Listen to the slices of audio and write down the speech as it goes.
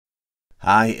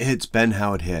Hi, it's Ben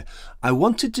Howard here. I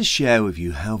wanted to share with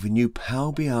you how the new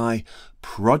Power BI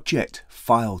project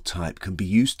file type can be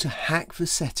used to hack the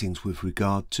settings with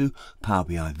regard to Power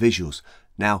BI visuals.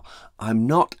 Now, I'm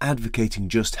not advocating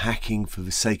just hacking for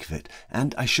the sake of it,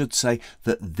 and I should say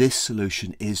that this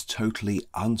solution is totally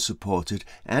unsupported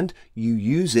and you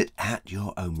use it at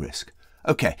your own risk.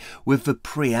 Okay, with the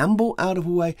preamble out of the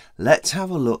way, let's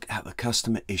have a look at the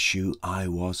customer issue I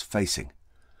was facing.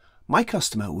 My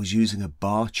customer was using a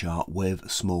bar chart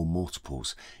with small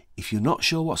multiples. If you're not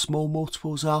sure what small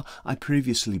multiples are, I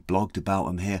previously blogged about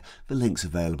them here. The link's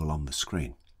available on the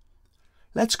screen.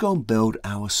 Let's go and build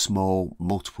our small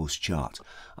multiples chart.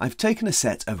 I've taken a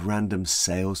set of random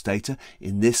sales data.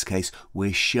 In this case,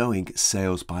 we're showing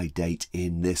sales by date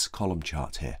in this column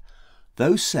chart here.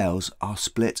 Those sales are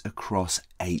split across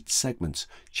 8 segments: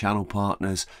 channel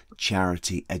partners,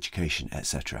 charity, education,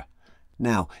 etc.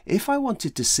 Now, if I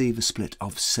wanted to see the split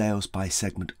of sales by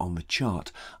segment on the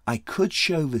chart, I could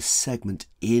show the segment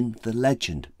in the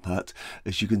legend, but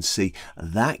as you can see,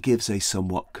 that gives a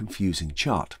somewhat confusing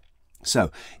chart.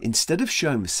 So instead of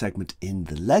showing the segment in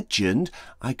the legend,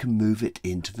 I can move it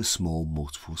into the small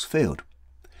multiples field.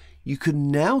 You can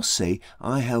now see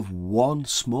I have one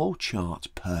small chart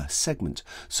per segment.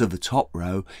 So the top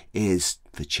row is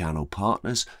the channel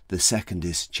partners, the second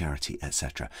is charity,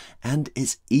 etc. And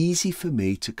it's easy for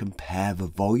me to compare the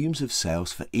volumes of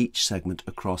sales for each segment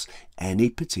across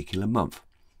any particular month.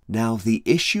 Now the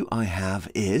issue I have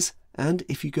is, and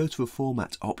if you go to the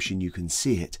format option you can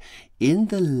see it, in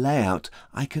the layout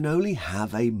I can only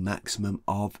have a maximum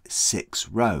of 6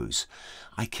 rows.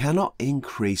 I cannot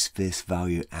increase this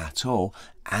value at all,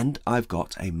 and I've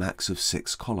got a max of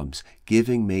 6 columns,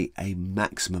 giving me a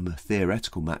maximum, a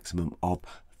theoretical maximum of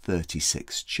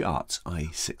 36 charts, i.e.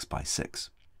 6 by 6.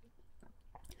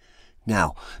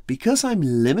 Now, because I'm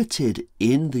limited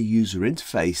in the user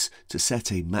interface to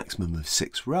set a maximum of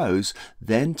 6 rows,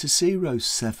 then to see rows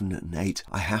 7 and 8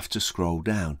 I have to scroll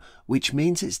down, which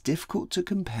means it's difficult to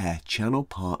compare channel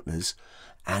partners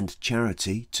and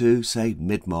charity to, say,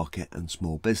 mid-market and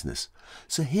small business.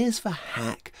 So here's the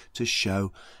hack to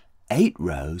show 8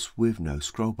 rows with no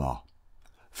scroll bar.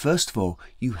 First of all,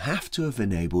 you have to have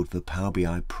enabled the Power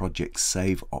BI Project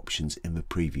Save options in the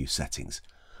preview settings.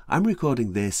 I'm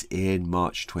recording this in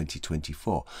March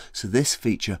 2024, so this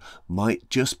feature might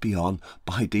just be on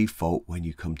by default when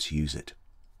you come to use it.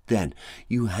 Then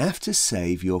you have to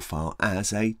save your file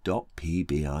as a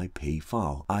 .pbip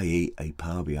file, i.e. a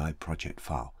Power BI project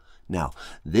file. Now,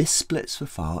 this splits the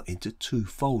file into 2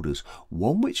 folders,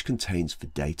 one which contains the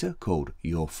data called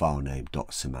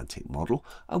yourfilename.semantic model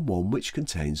and one which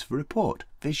contains the report,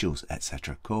 visuals,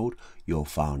 etc. called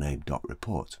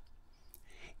yourfilename.report.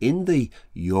 In the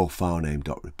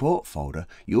yourfilename.report folder,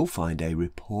 you'll find a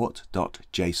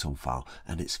report.json file,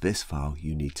 and it's this file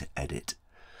you need to edit.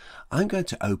 I'm going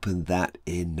to open that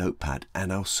in Notepad,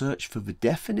 and I'll search for the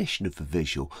definition of the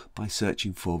visual by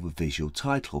searching for the visual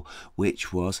title,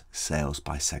 which was sales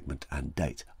by segment and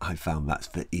date. I found that's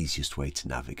the easiest way to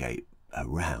navigate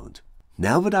around.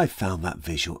 Now that I've found that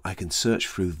visual, I can search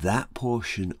through that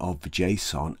portion of the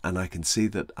JSON and I can see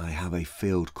that I have a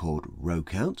field called row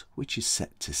count, which is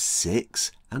set to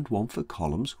 6, and one for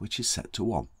columns, which is set to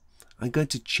 1. I'm going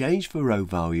to change the row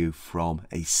value from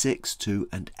a 6 to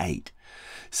an 8.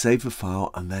 Save the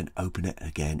file and then open it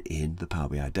again in the Power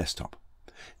BI desktop.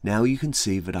 Now you can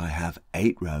see that I have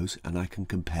 8 rows and I can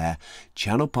compare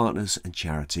channel partners and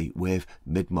charity with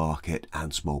mid-market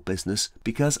and small business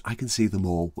because I can see them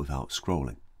all without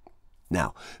scrolling.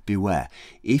 Now beware,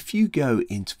 if you go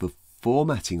into the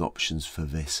formatting options for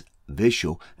this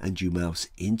visual and you mouse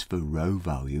into the row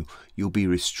value, you'll be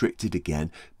restricted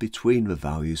again between the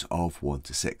values of 1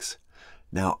 to 6.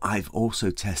 Now I've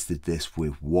also tested this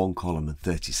with 1 column and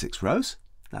 36 rows.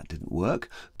 That didn't work,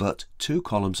 but 2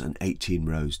 columns and 18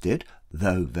 rows did,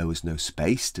 though there was no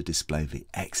space to display the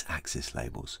x-axis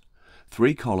labels.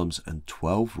 3 columns and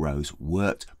 12 rows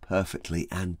worked perfectly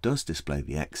and does display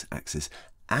the x-axis,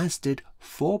 as did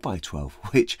 4 by 12,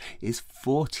 which is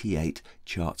 48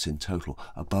 charts in total,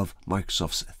 above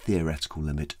Microsoft's theoretical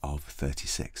limit of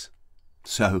 36.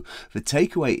 So the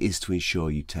takeaway is to ensure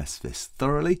you test this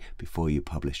thoroughly before you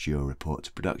publish your report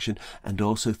to production, and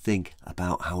also think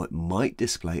about how it might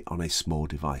display on a small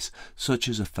device, such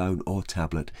as a phone or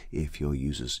tablet if your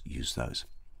users use those.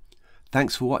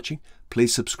 Thanks for watching.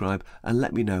 Please subscribe and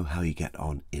let me know how you get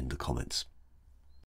on in the comments.